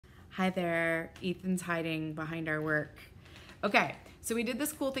Hi there. Ethan's hiding behind our work. Okay, so we did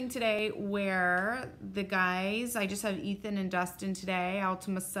this cool thing today where the guys, I just have Ethan and Dustin today, all to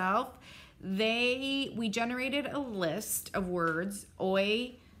myself. We generated a list of words,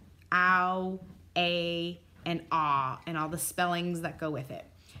 oi, ow, a, and ah, and all the spellings that go with it.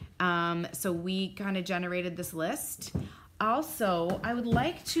 So we kind of generated this list. Also, I would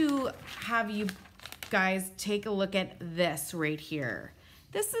like to have you guys take a look at this right here.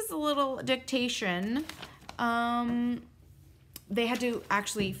 This is a little dictation. They had to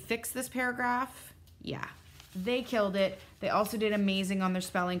actually fix this paragraph. Yeah, they killed it. They also did amazing on their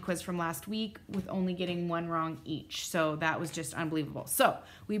spelling quiz from last week with only getting one wrong each. So that was just unbelievable. So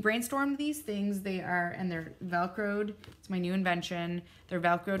we brainstormed these things. And they're Velcroed. It's my new invention. They're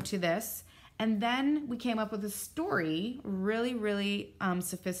Velcroed to this. And then we came up with a story, really, really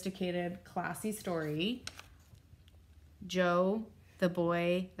sophisticated, classy story. Joe, the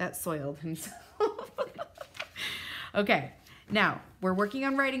boy that soiled himself. Okay, now we're working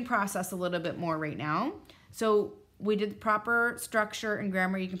on writing process a little bit more right now. So we did proper structure and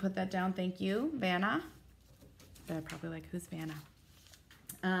grammar. You can put that down. Thank you, Vanna. They're probably like, who's Vanna?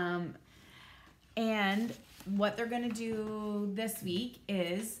 And what they're gonna do this week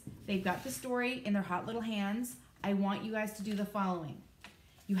is they've got the story in their hot little hands. I want you guys to do the following.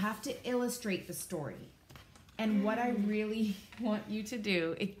 You have to illustrate the story. And what I really want you to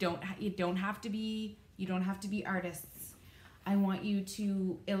do, you don't have to be artists. I want you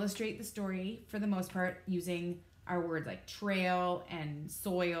to illustrate the story for the most part using our words like trail and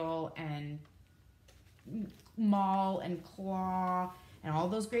soil and maul and claw and all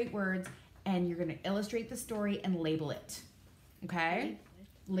those great words. And you're gonna illustrate the story and label it, okay?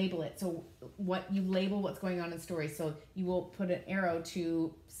 Label it. So you label what's going on in the story. So you will put an arrow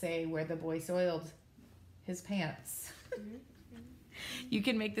to say where the boy soiled his pants. You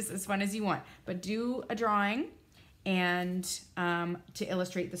can make this as fun as you want, but do a drawing and to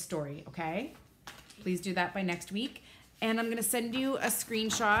illustrate the story, okay? Please do that by next week. And I'm gonna send you a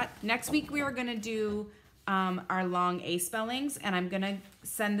screenshot. Next week we are gonna do our long A spellings, and I'm gonna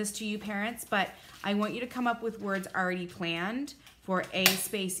send this to you parents, but I want you to come up with words already planned for A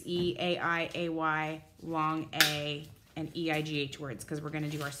space E, A-I, A-Y, long A, and E-I-G-H words, because we're gonna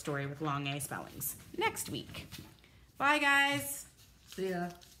do our story with long A spellings next week. Bye guys. See ya.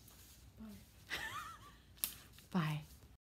 Bye.